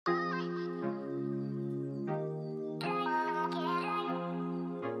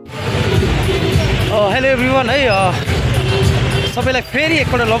Hello everyone है सबैलाई फेरि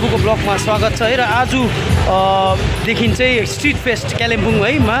एकपल्ट लघुको ब्लगमा स्वागत छ है र आज देखि चाहिँ स्ट्रिट फेस्ट कालिम्पोङ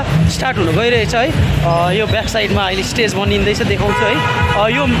है मा स्टार्ट हुन गइरहेछ है यो ब्याक साइडमा अहिले स्टेज बनिँदैछ देखाउँछु है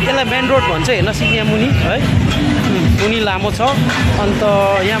यो यसलाई मेन रोड भन्छ हेर्न सिक्किम मुनि है मुनि लामो छ अन्त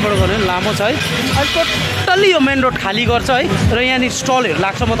यहाँबाट गयो भने लामो छ है अहिले टोटल्ली यो मेन रोड खाली गर्छ है र यहाँनिर स्टलहरू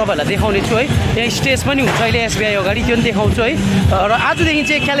लाग्छ म तपाईँहरूलाई देखाउने छु है यहाँ स्टेज पनि हुन्छ अहिले एसबिआई अगाडि त्यो पनि देखाउँछु है र आजदेखि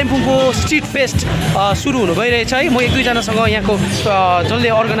चाहिँ कालिम्पोङको स्ट्रिट फेस्ट सुरु हुनु गइरहेछ है म एक दुईजनासँग यहाँको जसले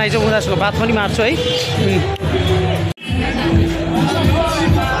अर्गनाइजर उनीहरूसँग बात पनि मार्छु है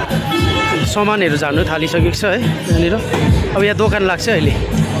सामानहरू झार्नु थालिसकेको छ है यहाँनिर अब यहाँ दोकान लाग्छ अहिले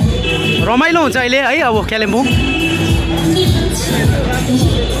रमाइलो हुन्छ अहिले है अब कालिम्पोङ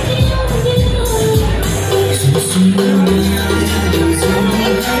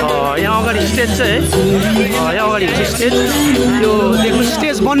यहाँ अगाडि स्टेज छ है यहाँ अगाडि हुन्छ स्टेज यो देख्नु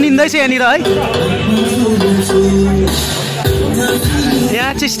स्टेज बनिँदैछ यहाँनिर है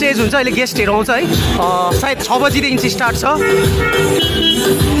यहाँ चाहिँ स्टेज हुन्छ अहिले गेस्टहरू आउँछ है सायद 6 बजीदेखि चाहिँ स्टार्ट छ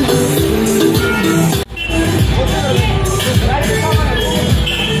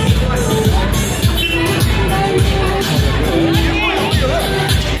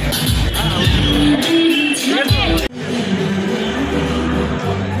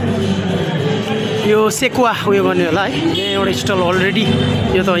यो सेकुवा उयो गर्ने होला है यहाँ एउटा स्टल अलरेडी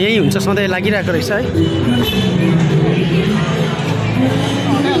यो त यही हुन्छ सधैँ लागिरहेको रहेछ है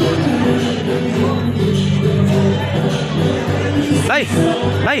भाइ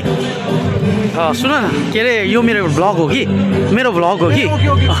भाइ सुन न के अरे यो मेरो भ्लग हो कि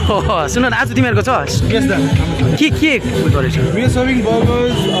सुन न आज तिमीहरूको छ के गरेछ We are serving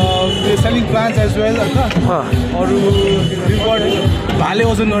burgers, we are selling plants as well. अरू भाले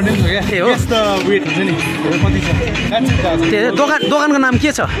ओजन गर्ने हुन्छ क्या Guess the weight हुन्छ नि कति छ That's it दोकानको नाम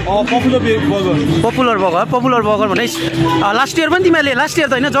के छ पपुलर बर्गर भने लास्ट इयर पनि तिमीहरूले लास्ट इयर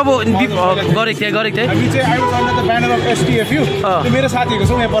त होइन जब गरेको थिएँ हामी चाहिँ I was under the banner of STFU मेरो साथीहरूको छ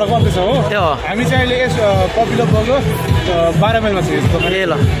यहाँ पर गर्दैछ हो हामी चाहिँ अहिले पपुलर बर्गर 12 माइलमा छ यसको ए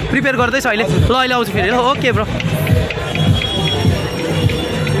ल प्रिपेयर गर्दैछ अहिले ल अहिले आउँछु फेरि ल ओके ब्रो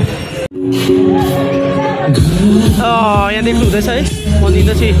यहाँ देख्नु हुँदैछ है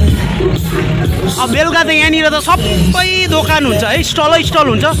बनिँदैछ अब बेलुका त यहाँनिर त सबै दोकान हुन्छ है स्टल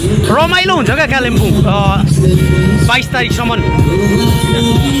हुन्छ रमाइलो हुन्छ क्या कालिम्पोङ 22 तारिकसम्म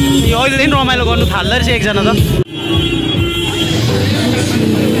यो अहिलेदेखि रमाइलो गर्नु थाल्दै रहेछ एकजना त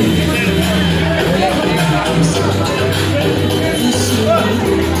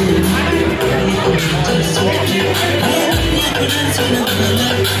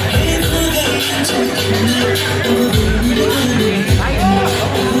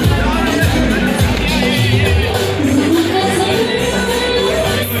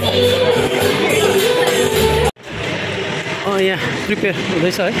यहाँ प्रिपेयर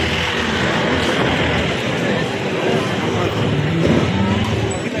हुँदैछ है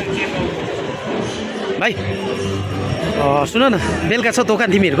भाइ सुन न बेलुका छ दोकान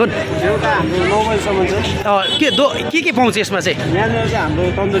तिमीहरूको के पाउँछ यसमा चाहिँ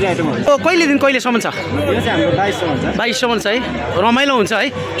कहिलेदेखि कहिलेसम्म छ 22सम्म छ है रमाइलो हुन्छ है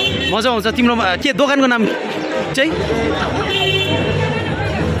मजा आउँछ तिम्रोमा के दोकानको नाम चाहिँ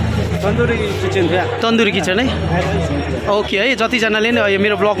तन्दुरी किचन है ओके है जतिजनाले नि यो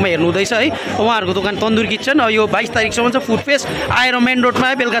मेरो ब्लगमा हेर्नु हुँदैछ है उहाँहरूको दोकान तन्दुरी किचन यो 22 तारिकसम्म छ फुड फेस्ट आएर मेन रोडमा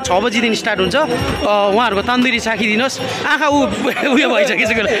बेलुका 6 बजीदेखि स्टार्ट हुन्छ उहाँहरूको तन्दुरी चाखिदिनुहोस् आँखा उयो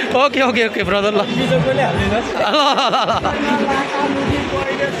भइसक्यो ओके ब्रदर ल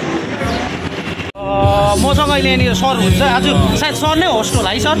मसँग अहिले यहाँनिर सर हुन्छ आज सायद सर नै होस्ट होला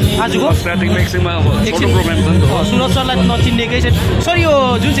है सर आजको सुरज सरलाई नचिन्नेकै छ सर यो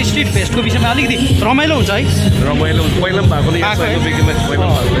जुन चाहिँ स्ट्रिट फेस्टको विषयमा अलिकति रमाइलो हुन्छ है रमाइलो हुन्छ पहिला पनि भएको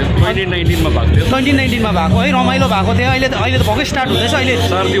 2019मा भएको है रमाइलो भएको थियो अहिले त भएकै स्टार्ट हुँदैछ अहिले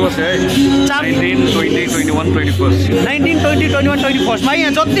 4 दिवस है 19, 20, 21, 21 19, 20, 21, 21 मा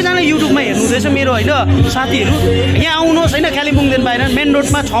यहाँ जतिजना युट्युबमा हेर्नु हुँदैछ मेरो होइन साथीहरू यहाँ आउनुहोस् होइन कालिम्पोङदेखि बाहिर मेन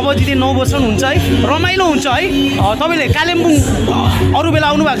रोडमा 6 बजीदेखि 9 बजीसम्म हुन्छ है रमाइलो हुन्छ है तपाईँले कालिम्पोङ अरू बेला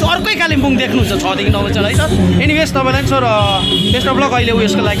आउनु भएको छ अर्कै कालिम्पोङ देख्नुहुन्छ 6 देखि 9 बजी है सर एनिवेज तपाईँलाई सर बेस्ट अफ लक अहिले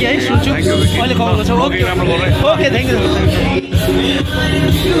उयसको लागि है सुन्छु अहिले खबर छ ओके थ्याङ्क यू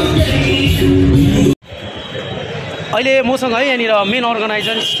अहिले मसँग है यहाँनिर मेन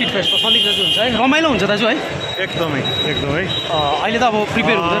अर्गनाइजर स्ट्रिट फेस्टको सन्दीप दाजु हुन्छ है रमाइलो हुन्छ दाजु है एकदमै अहिले त अब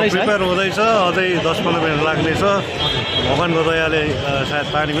प्रिपेयर हुँदैछ अझै 10-15 मिनट लाग्दैछ भगवानको दयाले सायद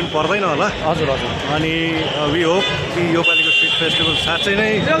पानी पनि पर्दैन होला हजुर अनि वी होप कि योपालिको स्ट्रिट फेस्टिभल साँच्चै नै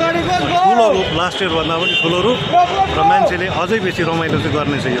ठुलो रूप लास्ट इयरभन्दा पनि ठुलो रूप र मान्छेले अझै बेसी रमाइलो चाहिँ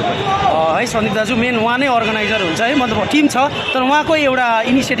गर्नेछ यो पालि है सन्दीप दाजु मेन उहाँ नै अर्गनाइजर हुन्छ है मतलब टिम छ तर उहाँको एउटा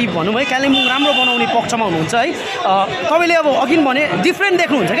इनिसिएटिभ भनौँ है कालिम्पोङ राम्रो बनाउने पक्षमा हुनुहुन्छ है तपाईँले अब अघि भने डिफ्रेन्ट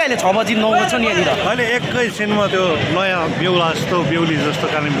देख्नुहुन्छ क्या अहिले 6 बजी 9 बजी छ नि यहाँनिर अहिले एकैछिनमा त्यो नयाँ बेहुला जस्तो बेहुली जस्तो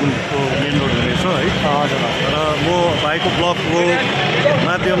कालिम्पोङको मेन रोड हुनेछ है हजुर र म भाइको ब्लगको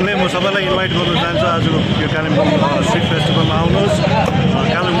माध्यमले म सबैलाई इन्भाइट गर्न चाहन्छु आज यो कालिम्पोङ स्ट्रिट फेस्टिभलमा आउनुहोस्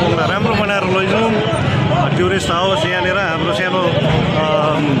कालिम्पोङलाई राम्रो बनाएर लैजाउँ टुरिस्ट आओस् यहाँनिर हाम्रो सानो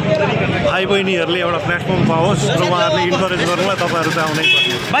भाइ बहिनीहरूले एउटा प्लेटफर्म पाओस् र उहाँहरूले इन्करेज गर्नुलाई तपाईँहरू चाहिँ आउनै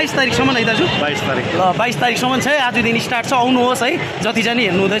पर्ने 22 तारिकसम्म है दाजु 22 तारिक ल 22 तारिकसम्म छ है आजदेखि स्टार्ट छ आउनुहोस् है जतिजना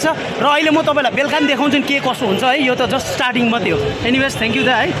हेर्नु हुँदैछ र अहिले म तपाईँलाई बेलुका पनि देखाउँछु नि के कस्तो हुन्छ है यो त जस्ट स्टार्टिङ मात्रै हो एनिवेज थ्याङ्क यू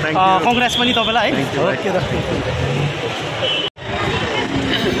दा है कङ्ग्रेस पनि तपाईँलाई है ओके दा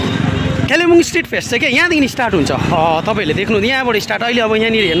कालिम्पोङ स्ट्रिट फेस्ट चाहिँ क्या यहाँदेखि स्टार्ट हुन्छ तपाईँहरूले देख्नु यहाँबाट स्टार्ट अहिले अब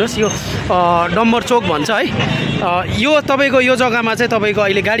यहाँनिर हेर्नुहोस् यो डम्बर चोक भन्छ है यो तपाईँको यो जग्गामा चाहिँ तपाईँको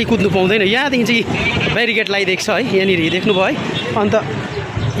अहिले गाडी कुद्नु पाउँदैन यहाँदेखि चाहिँ ब्यारिकेड लगाइदिएको छ है यहाँनिर देख्नुभयो है अन्त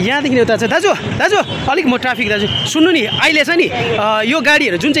यहाँदेखि उता चाहिँ दाजु दाजु अलिक म ट्राफिक दाजु सुन्नु नि अहिले चाहिँ नि यो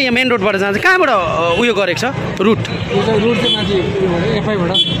गाडीहरू जुन चाहिँ यहाँ मेन रोडबाट जान्छ कहाँबाट उयो गरेको छ रुट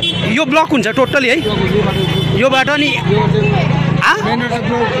यो ब्लक हुन्छ टोटली है यो बाटो नि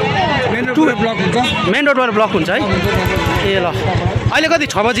मेन रोडबाट ब्लक हुन्छ है ए ल अहिले कति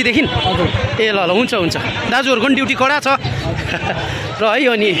 6 बजीदेखि ए ल ल हुन्छ हुन्छ दाजुहरूको पनि ड्युटी कडा छ र है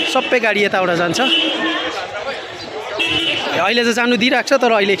अनि सबै गाडी यताबाट जान्छ अहिले चाहिँ जानु दिइरहेको छ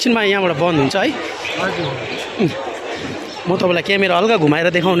तर अहिले एकछिनमा यहाँबाट बन्द हुन्छ है म तपाईँलाई क्यामेरा हल्का घुमाएर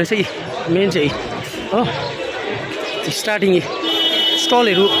देखाउने चाहिँ मेन चाहिँ हो स्टार्टिङ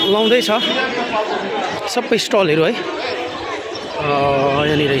स्टलहरू लाउँदैछ सबै स्टलहरू है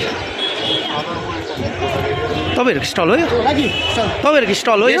यहाँनिर तपाईँहरूको स्टल हो यो तपाईँहरूको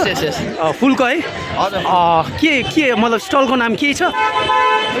स्टल हो यो फुलको है के मतलब स्टलको नाम के छ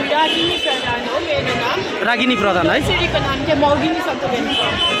रागिनी प्रधान है ए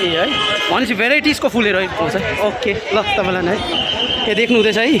है भनेपछि भेराइटिजको फुलहरू पाउँछ ओके ल तपाईँलाई नै के देख्नु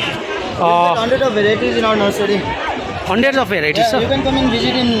हुँदैछ है 100 of varieties in our nursery. Hundreds of varieties, sir. You can come and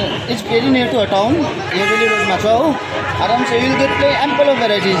visit in. It's very near to a town. Usually road Machao. Aram so you will get ample of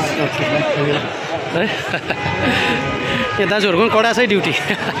varieties. Okay. ये दाजुहरूको पनि कडा छ है duty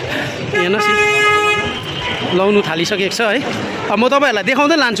हेर्नुहोस् लाउनु थालिसकेको छ है अब म तपाईँहरूलाई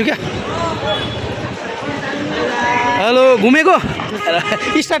देखाउँदै लान्छु क्या हेलो घुमेको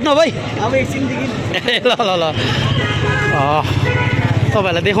स्टार्ट नभई अब एकछिनदेखि ल ल ल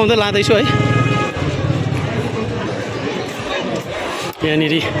तपाईँहरूलाई देखाउँदै लाँदैछु है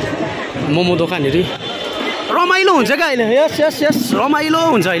यहाँनिर मोमो दोकानहरू रमाइलो हुन्छ क्या अहिले यस यस यस रमाइलो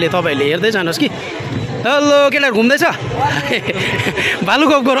हुन्छ अहिले तपाईँहरूले हेर्दै जानुहोस् कि हेलो केटाहरू घुम्दैछ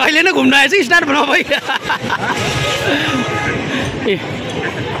भालुखोपको अहिले नै घुम्न आएछ स्टार्ट नभई ए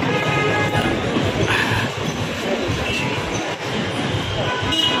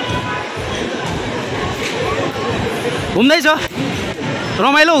घुम्दैछ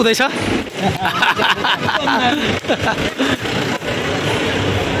रमाइलो हुँदैछ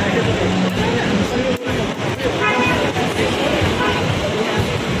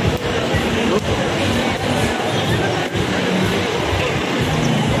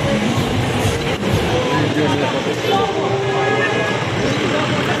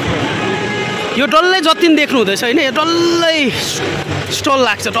यो डल्लै जति पनि देख्नु हुँदैछ होइन यो डल्लै स्टल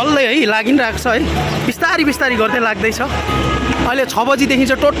लाग्छ डल्लै है लागिरहेको छ है बिस्तारी बिस्तारी गर्दै लाग्दैछ अहिले 6 बजीदेखि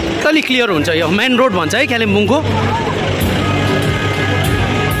चाहिँ टोटली क्लियर हुन्छ यो मेन रोड भन्छ है कालिम्पोङको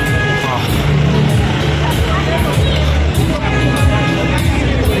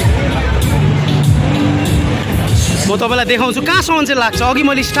म तपाईँलाई देखाउँछु कहाँसम्म चाहिँ लाग्छ अघि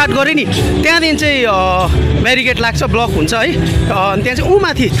मैले स्टार्ट गरेँ नि त्यहाँदेखि चाहिँ ब्यारिकेड लाग्छ ब्लक हुन्छ है त्यहाँ चाहिँ ऊ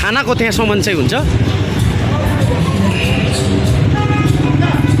माथि थानाको त्यहाँसम्म चाहिँ हुन्छ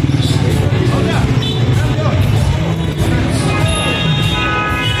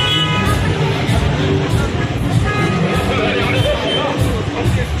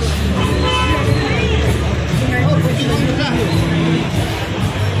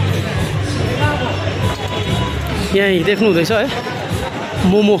यहीँ देख्नु हुँदैछ है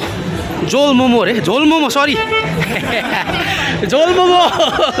मोमो झोल मोमो अरे झोल मोमो सरी झोल मोमो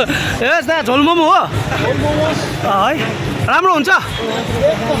यस दा झोल मोमो हो है राम्रो हुन्छ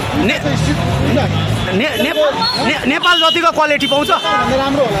नेपाल जतिको क्वालिटी पाउँछ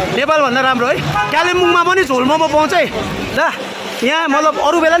नेपालभन्दा राम्रो है कालिम्पोङमा पनि झोल मोमो पाउँछ है दा यहाँ मतलब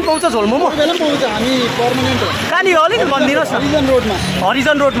अरू बेला पनि पाउँछ झोल मोमो बेला पाउँछ हामी पर्मानेन्ट हो कहाँनिर अलिक भनिदिनुहोस् न हरिजन रोडमा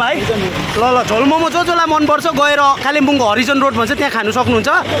हरिजन रोडमा है ल ल झोल मोमो जसलाई मनपर्छ गएर कालिम्पोङको हरिजन रोड भन्छ त्यहाँ खानु सक्नुहुन्छ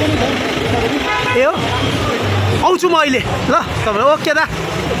ए हो आउँछु म अहिले ल तपाईँ ओके दा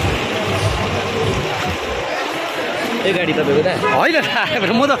ए गाडी तपाईँको दा होइन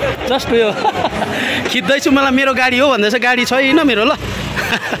दा म त जस्ट उयो खिच्दैछु मलाई मेरो गाडी हो भन्दैछ गाडी छैन मेरो ल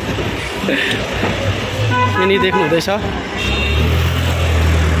यिनी देख्नु हुँदैछ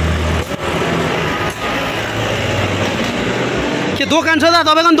के दोकान छ दा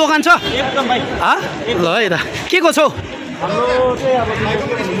तपाईँको पनि दोकान छ एकदम भाइ ल है दा के को छौ हाम्रो चाहिँ अब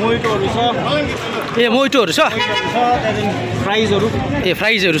मोइटोहरू छ ए मोइटोहरू छ त्यहाँदेखि प्राइजहरू ए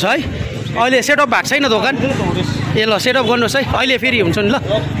फ्राइजहरू छ है अहिले सेटअप भएको छैन दोकान ए ल सेटअप गर्नुहोस् है अहिले फेरि हुन्छ नि ल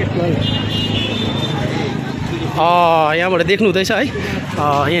यहाँबाट देख्नु हुँदैछ है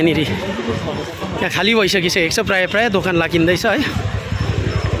यहाँनिर यहाँ खाली भइसकिसकेको छ प्रायः प्रायः दोकान लागिँदैछ है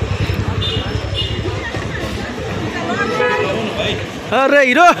अरे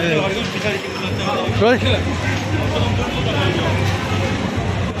हिरो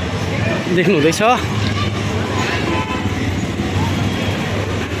देख्नु हुँदैछ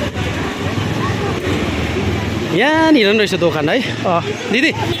यहाँनिर रहेछ दोकान है दिदी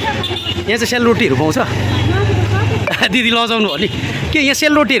यहाँ चाहिँ सेलरोटीहरू पाउँछ दिदी लजाउनु हो नि के यहाँ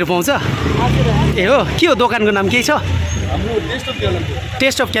सेलरोटीहरू पाउँछ ए हो के हो दोकानको नाम केही छ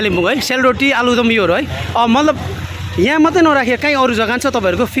टेस्ट अफ कालिम्पोङ है सेलरोटी आलुदम योहरू है मतलब यहाँ मात्रै नराखेर कहीँ अरू जग्गा छ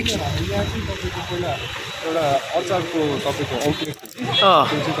तपाईँहरूको फिक्स एउटा अचारको तपाईँको आउटलेट छ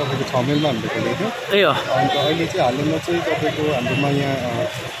त्यो चाहिँ तपाईँको 6 माइलमा हामीले खोलेको थियो ए अन्त अहिले चाहिँ हालैमा चाहिँ तपाईँको हाम्रोमा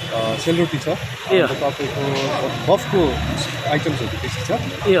यहाँ सेलरोटी छ अन्त तपाईँको बफको आइटम्सहरू बेसी छ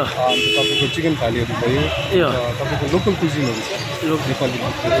ए अन्त तपाईँको चिकन थालीहरू भयो तपाईँको लोकल कुजिनहरू छ नेपाली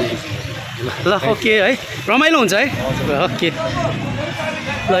ल ओके है रमाइलो हुन्छ है ओके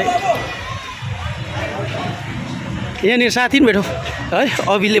ल यहाँनिर साथी पनि भेटौँ है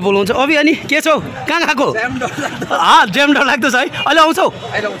अभिले बोलाउँछ अभि अनि के छौ कहाँ गएको ड्याम डर लाग्दैछ है अहिले आउँछौ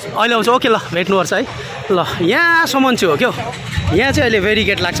अहिले आउँछ ओके ल भेट्नुपर्छ है ल यहाँसम्म चाहिँ हो क्या यहाँ चाहिँ अहिले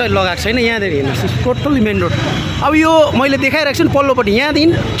भेरिगेट लाग्छ अहिले लगाएको छैन यहाँदेखि हेर्नुहोस् टोटल्ली मेन रोड अब यो मैले देखाइरहेको छु नि पल्लोपट्टि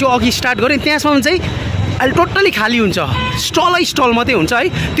यहाँदेखि त्यो अघि स्टार्ट गरेँ त्यहाँसम्म चाहिँ अहिले टोटल्ली खाली हुन्छ स्टल मात्रै हुन्छ है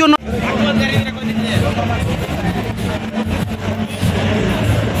त्यो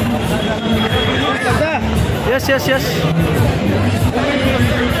यस यस यस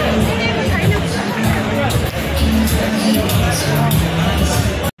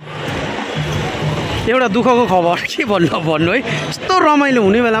एउटा दुःखको खबर के भन्नु है यस्तो रमाइलो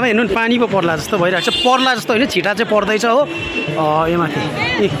हुने बेलामा हेर्नु नि पानी पो पर्ला जस्तो भइरहेको छ पर्ला जस्तो होइन छिटा चाहिँ पर्दैछ हो यो माथि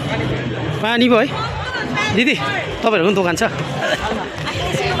ए पानी पो है दिदी तपाईँहरूको पनि दोकान छ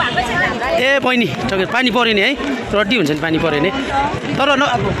ए बहिनी पानी पऱ्यो नि है रड्डी हुन्छ नि पानी पऱ्यो नि तर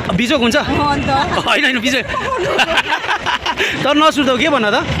बिजोक हुन्छ होइन होइन बिजोक तर नसुर्ताउ के भन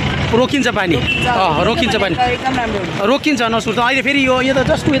त रोकिन्छ पानी रोकिन्छ पानी रोकिन्छ नसुर्ताउ अहिले फेरि यो त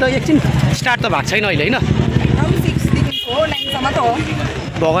जस्ट उयो त एकछिन स्टार्ट त भएको छैन अहिले होइन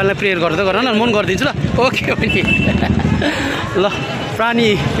भगवान्लाई प्रेयर गर्दै गर न मन गरिदिन्छु ल ओके बहिनी ल पानी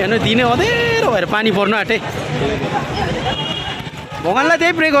हेर्नु दिने अँधेरो भएर पानी पर्नु आँटे भगवान्लाई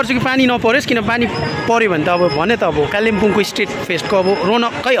त्यही प्रे गर्छु कि पानी नपरोस् किन पानी पऱ्यो भने त अब भने त अब कालिम्पोङको स्ट्रिट फेस्टको अब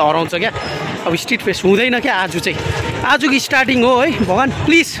रोनकै हराउँछ क्या अब स्ट्रिट फेस्ट हुँदैन क्या आजको स्टार्टिङ हो है भगवान्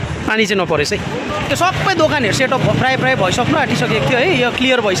प्लिज पानी चाहिँ नपरोस् है त्यो सबै दोकानहरू सेटअप प्रायः भइसक्नु आँटिसकेको थियो है यो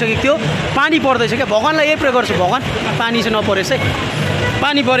क्लियर भइसकेको थियो पानी पर्दैछ क्या भगवान्लाई यही प्रे गर्छु भगवान् पानी चाहिँ नपरोस् है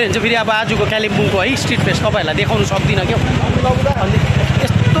पानी पऱ्यो भने चाहिँ फेरि अब आजको कालिम्पोङको है स्ट्रिट फेस्ट तपाईँहरूलाई देखाउनु सक्दिनँ क्या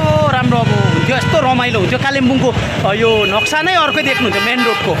यस्तो राम्रो अब हुन्थ्यो यस्तो रमाइलो हुन्थ्यो कालिम्पोङको यो नक्सा नै अर्कै देख्नुहुन्थ्यो मेन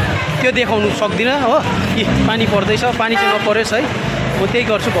रोडको त्यो देखाउनु सक्दिनँ हो कि पानी पर्दैछ पानी चाहिँ नपरोस् है म त्यही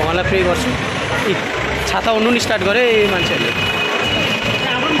गर्छु भगवान्लाई प्रे गर्छु ए छाता हुनु नि स्टार्ट गरे मान्छेहरूले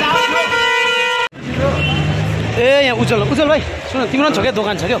ए यहाँ उज्जवल भाइ सुन तिम्रो पनि छ क्या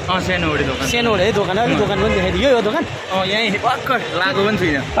दोकान छ क्या सानो है दोकान अलिक दोकान पनि देखाइदियो यो दोकान यहीँ भर्खर लागेको पनि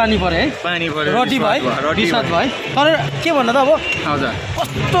छुइनँ पानी पऱ्यो है पानी पऱ्यो रड्डी भयो विश्वास भयो तर के भन्नु त अब हजुर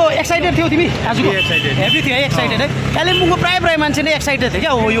कस्तो एक्साइटेड थियौ तिमी आजको एभ्रिथिङ है एक्साइटेड है कालिम्पोङको प्रायः मान्छे नै एक्साइटेड थियो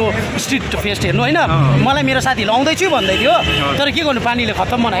क्या यो स्ट्रिट फेस्ट हेर्नु होइन मलाई मेरो साथीले आउँदैछु भन्दै थियो तर के गर्नु पानीले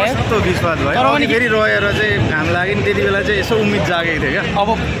खत्तम बनायो कस्तो विश्वास भयो तर पनि फेरि रहेर चाहिँ घाम लाग्यो नि त्यति बेला चाहिँ यसो उम्मिद जागेको थियो क्या अब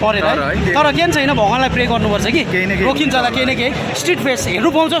परेर तर के छैन भगवान्लाई प्रे गर्नुपर्छ कि रोकिन्छ होला केही न केही स्ट्रिट फेस्ट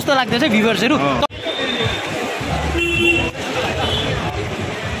हेर्नु पाउँछ जस्तो लाग्दैछ भ्युवर्सहरू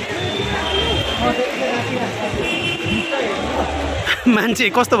मान्छे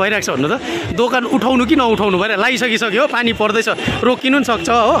कस्तो भइरहेको छ भन्नु त दोकान उठाउनु कि नउठाउनु भएर लागिसकिसक्यो पानी पर्दैछ रोकिनु पनि सक्छ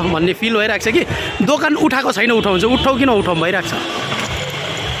हो भन्ने फिल भइरहेको छ कि दोकान उठाएको छैन उठाउँछ उठाउ कि नउठाउँ भइरहेको छ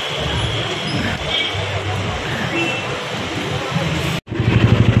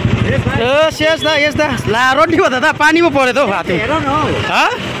यस्ता ला रोटी हो दादा पानी पो पऱ्यो त हौ हात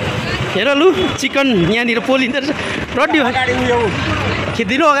हेर लु चिकन यहाँनिर पोलिँदो रहेछ रड्डी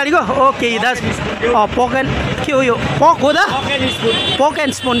खिचिदिनु अगाडिको ओके दाज पक एन्ड के हो यो पक हो दा पक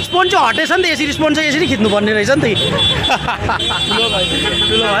एन्ड स्पोन स्पोन चाहिँ हटेछ नि त यसरी स्पोन चाहिँ यसरी खिच्नुपर्ने रहेछ नि त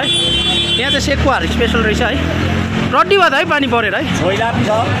ठुलो है यहाँ चाहिँ सेकुवाहरू स्पेसल रहेछ है रड्डी भयो त है पानी परेर है छोइला पनि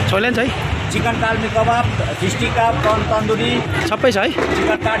छ छोइला नि छ है चिकन काल्मी कबाब फिस टिक्का कर्न तन्दुरी सबै छ है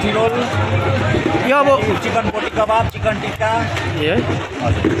चिकन काठी रोल यो अब चिकन पोटी कबाब चिकन टिक्का ए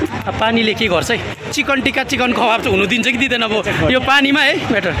है पानीले के गर्छ है चिकन टिक्का चिकन कबाब चाहिँ हुनु दिन्छ कि दिँदैन अब यो पानीमा है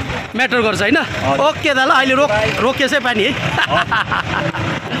म्याटर गर्छ होइन ओके दा ल अहिले रोकेछ है पानी है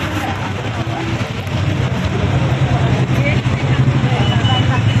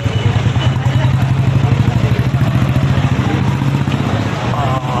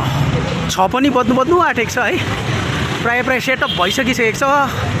छ पनि बद्नु आँटेको छ है प्रायः सेटअप भइसकिसकेको छ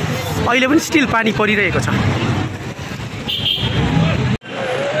अहिले पनि स्टिल पानी परिरहेको छ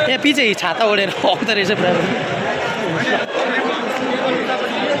यहाँ पछि छाता ओढेर आउँदो रहेछ प्रायः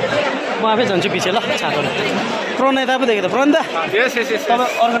म आफै जान्छु पछि ल छाता प्रणयता पो देखेँ त प्रणयता तपाईँ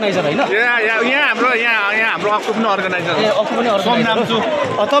अर्गनाइजर होइन यहाँ हाम्रो अक्कु पनि अर्गनाइजर ए अक्कु पनि अर्गनाइजर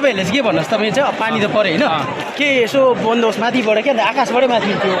तपाईँहरूले चाहिँ के भन्नुहोस् तपाईँ चाहिँ पानी त पऱ्यो होइन के यसो बन्दोबस्त माथिबाट क्या आकाशबाटै माथि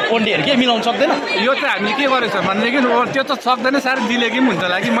त्यो पन्डेहरू के मिलाउनु सक्दैन यो चाहिँ हामीले के गरेको छ भनेदेखि त्यो त सक्दैन साह्रै दिलेकी पनि हुन्छ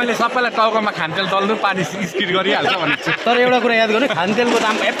होला कि मैले सबैलाई टाउकोमा खानतेल दल्नु पानी स्किट गरिहाल्छ भनेको छु तर एउटा कुरा याद गर्नु खानतेलको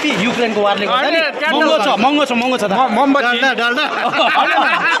दाम यति युक्रेनको वारले गर्दा महँगो छ दा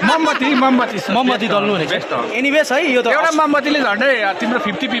मोमबत्ती दल्नु रहेछ एनिवेस है यो त एउटा मोमबत्तीले झन्डै तिम्रो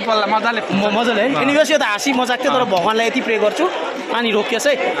 50 पिपललाई मजाले है एनिवेस यो त हाँसी मजाक थियो तर भगवान्लाई यति प्रे गर्छु पानी रोकियोस्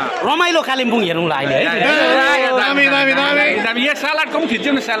है रमाइलो कालिम्पोङ हेर्नुलाई अहिले है यहाँ सलाडको पनि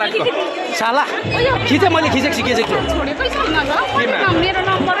खिच्यो नि सलाडको साला खिचेँ मैले खिचेको छु के चाहिँ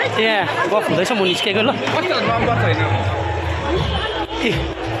त्यहाँ गफ हुँदैछ म निस्केको ल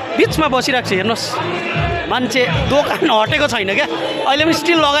बिचमा बसिरहेको छु हेर्नुहोस् मान्छे दोकान हटेको छैन क्या अहिले पनि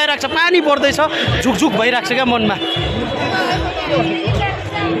स्टिल लगाइरहेको छ पानी पर्दैछ झुकझुक भइरहेको छ क्या मनमा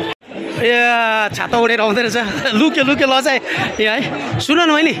ए छाता ओढेर आउँदो रहेछ लुक्यो लजाए ए है सुन न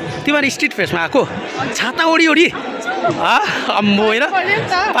मैले तिमीहरू स्ट्रिट फेस्टमा आएको छाता ओढी अम्बो हेर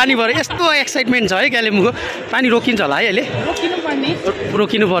पानी भएर यस्तो एक्साइटमेन्ट छ है कालिम्पोङको पानी रोकिन्छ होला है अहिले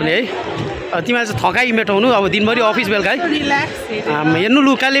रोकिनु पर्ने है तिमीहरू चाहिँ थकाइ मेटाउनु अब दिनभरि अफिस बेलुका है हेर्नु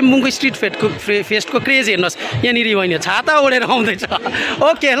लु कालिम्पोङको स्ट्रिट फेस्टको क्रेज हेर्नुहोस् यहाँनिर होइन छाता ओढेर आउँदैछ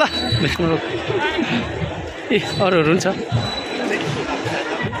ओके ल ए अरूहरू हुन्छ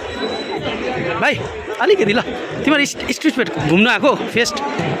भाइ अलिकति ल तिमीहरू स्ट्रिट फेस्ट घुम्नु आएको फेस्ट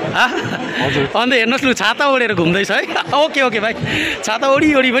अन्त हेर्नुहोस् लु छाता ओढेर घुम्दैछ है ओके भाइ छाता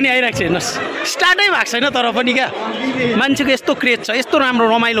ओढी पनि आइरहेको छ हेर्नुहोस् स्टार्टै भएको छैन तर पनि क्या मान्छेको यस्तो क्रेज छ यस्तो राम्रो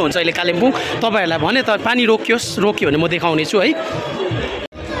रमाइलो हुन्छ अहिले कालिम्पोङ तपाईँहरूलाई भने त पानी रोक्यो भने म देखाउने छु है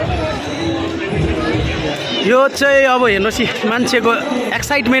यो चाहिँ अब हेर्नुहोस् मान्छेको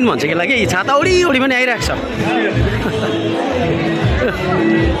एक्साइटमेन्ट भन्छ कि लागि छाता ओढी पनि आइरहेको छ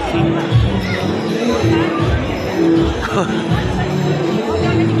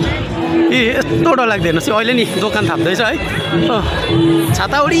ए यस्तो डर लाग्दैन अहिले नि दोकान थाप्दैछ है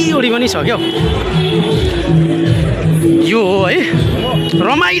छाता ओढी पनि छ क्या यो हो है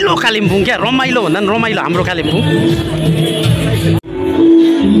रमाइलो कालिम्पोङ क्या रमाइलो भन्दा पनि रमाइलो हाम्रो कालिम्पोङ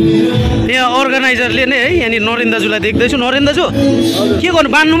यहाँ अर्गनाइजरले नै है यहाँनिर नरेन दाजुलाई देख्दैछु नरेन दाजु के गर्नु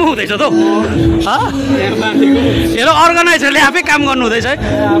बान्नु पो हुँदैछ त हेर अर्गनाइजरले आफै काम गर्नु हुँदैछ है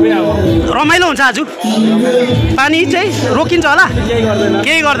रमाइलो हुन्छ आज पानी चाहिँ रोकिन्छ होला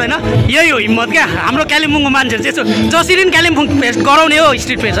केही गर्दैन यही हो हिम्मत क्या हाम्रो कालिम्पोङको मान्छेहरू चाहिँ जसरी पनि कालिम्पोङ फेस्ट गराउने हो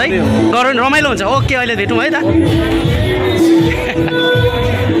स्ट्रिट फेस्ट है गराउने रमाइलो हुन्छ ओके अहिले भेटौँ है त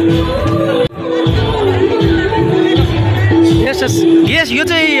गेस्ट यो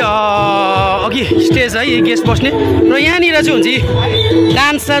चाहिँ अघि स्टेज है गेस्ट बस्ने र यहाँनिर चाहिँ हुन्छ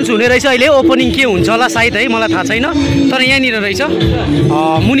डान्स हुने रहेछ अहिले ओपनिङ के हुन्छ होला सायद है मलाई थाहा छैन तर यहाँनिर रहेछ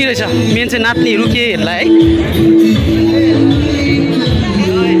मुनि रहेछ मेन चाहिँ नाच्नेहरू केहरूलाई है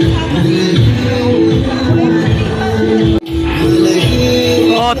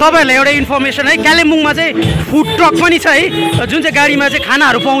तपाईँहरूलाई एउटा इन्फर्मेसन है कालिम्पोङमा चाहिँ फुड ट्रक पनि छ है जुन चाहिँ गाडीमा चाहिँ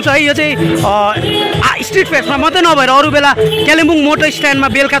खानाहरू पाउँछ है यो चाहिँ स्ट्रिट फेस्टमा मात्रै नभएर अरू बेला कालिम्पोङ मोटर स्ट्यान्डमा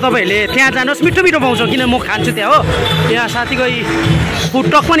बेलुका तपाईँहरूले त्यहाँ जानुहोस् मिठो पाउँछ किन म खान्छु त्यहाँ हो यहाँ साथीको फुड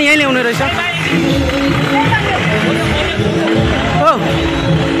ट्रक पनि यहीँ ल्याउने रहेछ ब्रो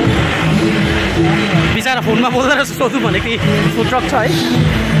बिचारा फोनमा बोल्दा रहेछ सोधौँ भनेको फुड ट्रक छ है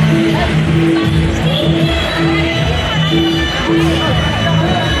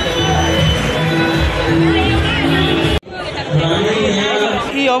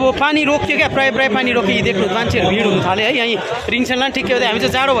अब पानी रोक्यो क्या प्रायः पानी रोक्यो देख्नु मान्छेहरू भिड हुनु थाल्यो है यहीँ रिङसेनलाई ठिकै हुँदै हामी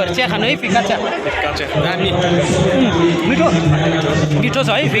चाहिँ जाडो भएर चिया खानु है फिका चिया मिठो मिठो छ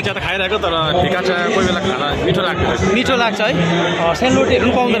है फिका त खाइरहेको तर फिका चिया कोही बेला खाना मिठो लाग्छ है सेलरोटीहरू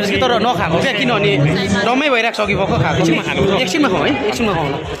पनि पाउँदो रहेछ कि तर नखाएको क्या किनभने डम्मै भइरहेको छ कि भक्क खाएको एकछिनमा खाउँ है एकछिनमा खाउँ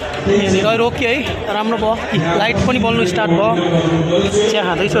ल रोक्यो है राम्रो भयो लाइट पनि बल्नु स्टार्ट भयो चिया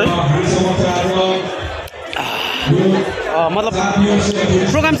खाँदैछु है मतलब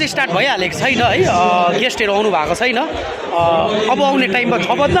प्रोग्राम चाहिँ स्टार्ट भइहालेको छैन है गेस्टहरू आउनु भएको छैन अब आउने टाइममा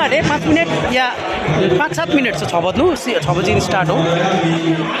 6 बज्न आँटे 5 मिनट या 5-7 मिनट छ 6 बज्नु 6 बजी स्टार्ट हो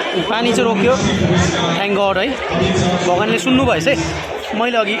पानी चाहिँ रोक्यो थ्याङ्क गड है भगवान्ले सुन्नु भएछ है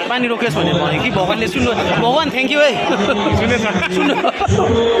मैले अघि पानी रोकियोस् भनेर भने कि भगवान्ले सुन्नु भगवान् थ्याङ्क यू है सुन्नु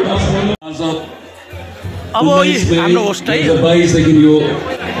अब हाम्रो होस्ट है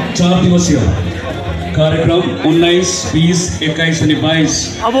कार्यक्रम 19, 20, 21 अनि 22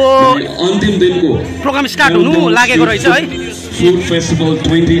 अब अन्तिम दिनको प्रोग्राम स्टार्ट हुनु लागेको रहेछ है फुड फेस्टिभल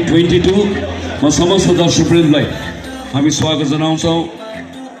 2022 म समस्त दर्शकवृन्दलाई हामी स्वागत जनाउँछौँ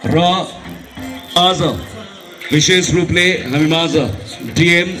र आज विशेष रूपले हामी माझ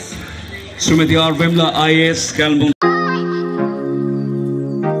डिएम श्रीमती आर विमला आइएस कालिम्पोङ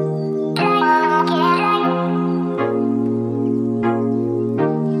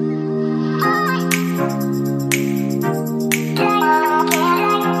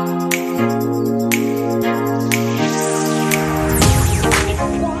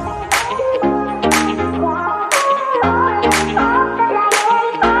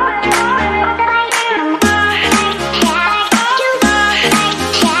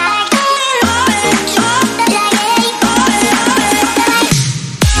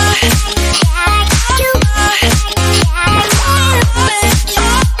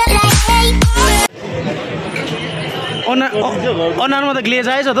अनुहारमा त ग्लेज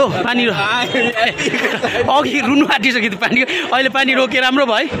आएछ त पानी अघि रुनु आँटिसक्यो त्यो पानी अहिले पानी रोकिएर राम्रो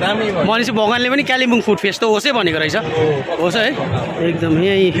भयो भनेपछि भगवान्ले पनि कालिम्पोङ फुड फेस्ट त होस् है भनेको रहेछ होस् है एकदम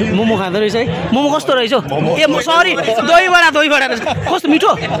यहीँ मोमो खाँदो रहेछ है मोमो कस्तो रहेछ ए सरी दहीबडा रहेछ कस्तो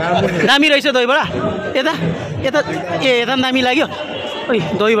मिठो दामी रहेछ दहीबडा यता यता ए यता पनि दामी लाग्यो ओइ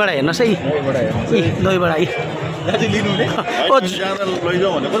दहीबडा हेर्नुहोस् है दहीबडा है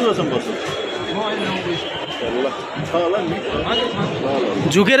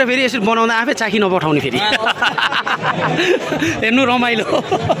झुकेर फेरि यसरी बनाउँदा आफै चाखी नपठाउने फेरि हेर्नु रमाइलो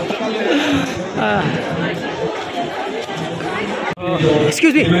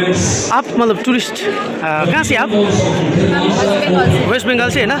एक्सक्यूज मी आप मतलब टूरिस्ट कहाँ से आप वेस्ट बंगाल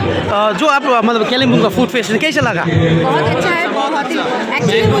से है ना जो आप मतलब कालिम्पोंग का फूड फेस्ट कैसा लगा बहुत अच्छा है बहुत ही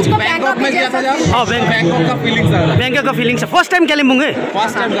एक्चुअली मुझको बैंकॉक में गया था हाँ बैंकॉक का फीलिंग्स है फर्स्ट टाइम कालिम्पोंग है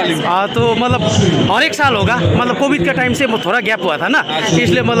फर्स्ट टाइम कालिम्पोंग तो मतलब हर एक साल होगा मतलब कोविड का टाइम से थोड़ा गैप हुआ था ना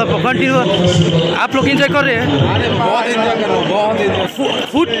इसलिए मतलब कंटिन्यू आप लोग एंजॉय कर रहे हैं बहुत एंजॉय कर रहे हो बहुत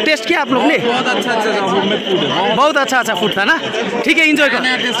फूड टेस्ट किया आप लोग ने बहुत अच्छा फूड है बहुत अच्छा फूड था ना ठीक है एंजॉय कर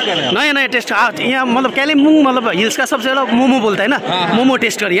नया टेस्ट यहाँ मतलब कालिम्पोंग मतलब हिल्स का सबसे ज़्यादा मोमो बोलता है ना मोमो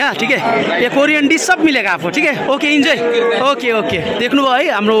टेस्ट करिए यहाँ ठीक है ये कोरियन डिश सब मिलेगा आपको ठीक है ओके इन्जॉय ओके देख्नु भयो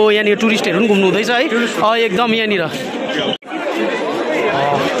है हाम्रो यहाँनिर टुरिस्टहरू पनि घुम्नु हुँदैछ है एकदम यहाँनिर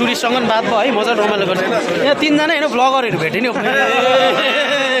टुरिस्टसँग पनि बात भयो है मजा रमाइलो गर्छ यहाँ 3 जना होइन ब्लगरहरू भेटेँ नि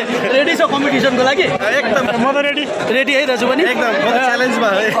रेडी छ कम्पिटिसनको लागि एकदम म त रेडी है दाजु पनि एकदम च्यालेन्जमा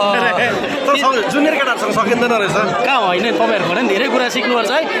है जुनियर केटाहरूसँग सकिँदैन रहेछ कहाँ होइन तपाईँहरूको पनि धेरै कुरा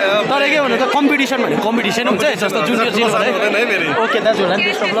सिक्नुपर्छ है तर के भन्नु त कम्पिटिसन भनेको कम्पिटिसन हुन्छ है जस्तो जुनियर सिनियर ओके दाजुहरूलाई पनि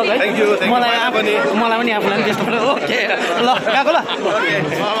बेस्ट अफ लक है मलाई पनि आफूलाई पनि बेस्ट अफ लक ओके ल गएको ल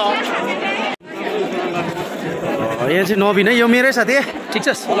यहाँ चाहिँ नवीन है यो मेरै साथी ठिक छ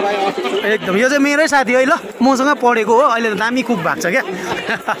एकदम यो चाहिँ मेरै साथी है ल मसँग पढेको हो अहिले त दामी कुक भएको छ क्या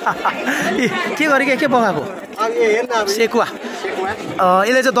के गरेको के पकाएको सेकुवा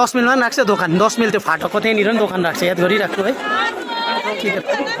यसले चाहिँ 10 मिलमा पनि राख्छ दोकान 10 मिल त्यो फाटकको त्यहाँनिर पनि दोकान राख्छ याद गरिराख्छु है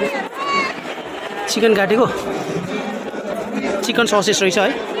चिकन काटेको चिकन ससेस रहेछ है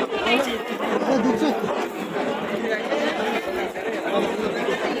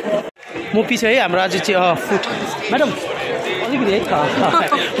म पछि है हाम्रो आज चाहिँ फुड म्याडम अलिकति है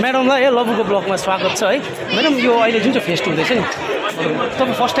म्याडमलाई है लबुको ब्लगमा स्वागत छ है म्याडम यो अहिले जुन चाहिँ फेस्ट हुँदैछ नि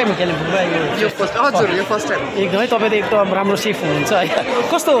तपाईँ फर्स्ट टाइम हो कालिम्पोङमा यो फर्स्ट टाइम एकदमै तपाईँले एकदम राम्रो सेफ हुनुहुन्छ है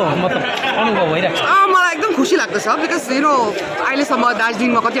कस्तो मतलब अनुभव भइरहेको छ मलाई एकदम खुसी लाग्दछ बिकज अहिलेसम्म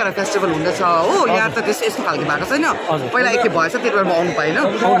दार्जिलिङमा कतिवटा फेस्टिभल हुँदैछ हो यहाँ त त्यस्तो यस्तो खालको भएको छैन पहिला एकखेप भएछ त्यति बेला म आउनु पाइनँ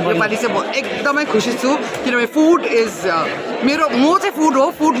योपालि चाहिँ म एकदमै खुसी छु किनभने फुड इज म चाहिँ फुड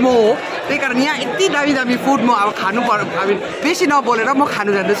हो त्यही कारण यहाँ यति दामी फुड म अब खानु पर्यो बेसी नबोलेर म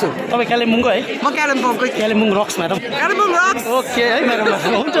खानु जाँदैछु तपाईँ कालिम्पोङको है म कालिम्पोङको कालिम्पोङ रक्स म्याडम कालिम्पोङ रक्स ओके है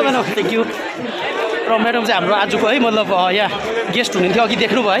म्याडम हुन्छ म्याडम थ्याङ्क यू र म्याडम चाहिँ हाम्रो आजको है मतलब यहाँ गेस्ट हुनुहुन्थ्यो अघि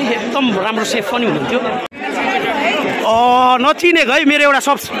देख्नुभयो है एकदम राम्रो सेफ पनि हुनुहुन्थ्यो नचिनेको है मेरो एउटा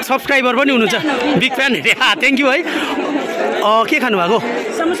सब्सक्राइबर पनि हुनुहुन्छ बिग फ्यान थ्याङ्क यू है के खानु भएको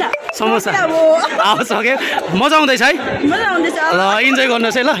समोसा सक्यो मजा आउँदैछ है ल इन्जोय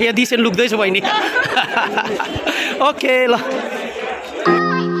गर्नुहोस् है ल यहाँ दिसेन लुक्दैछु बहिनी ओके ल